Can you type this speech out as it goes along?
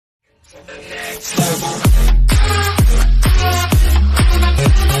See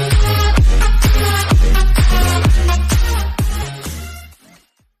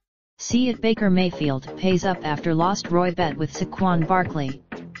it. Baker Mayfield pays up after lost Roy bet with Saquon Barkley.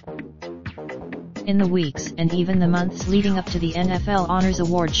 In the weeks and even the months leading up to the NFL Honors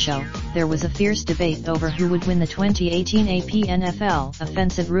Awards show, there was a fierce debate over who would win the 2018 AP NFL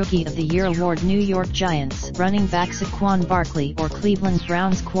Offensive Rookie of the Year award: New York Giants running back Saquon Barkley or Cleveland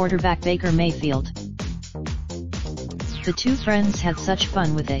Browns quarterback Baker Mayfield. The two friends had such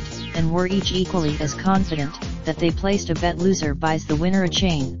fun with it, and were each equally as confident, that they placed a bet: loser buys the winner a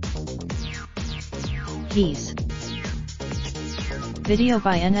chain. Keys. Video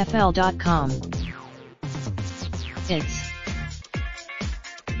by NFL.com. It's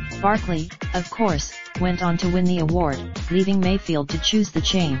Barkley, of course, went on to win the award, leaving Mayfield to choose the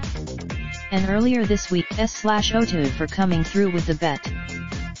chain. And earlier this week, S/O2 for coming through with the bet.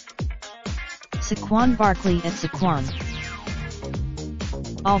 Saquon Barkley at Saquon.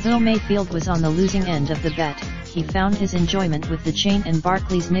 Although Mayfield was on the losing end of the bet, he found his enjoyment with the chain and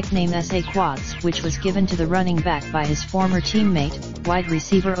Barkley's nickname Saquads, which was given to the running back by his former teammate, wide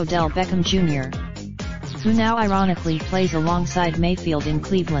receiver Odell Beckham Jr., who now ironically plays alongside Mayfield in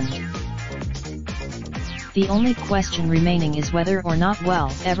Cleveland. The only question remaining is whether or not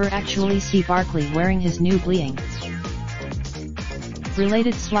we'll ever actually see Barkley wearing his new bling.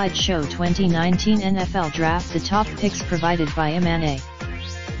 Related slideshow: 2019 NFL Draft. The top picks provided by M&A.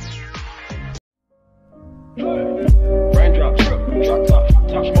 Raindrop, drop top,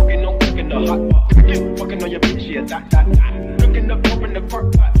 smoking, no cooking the hot pot. Fucking on your bitch, yeah, that. Looking up, open the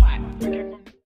park pot.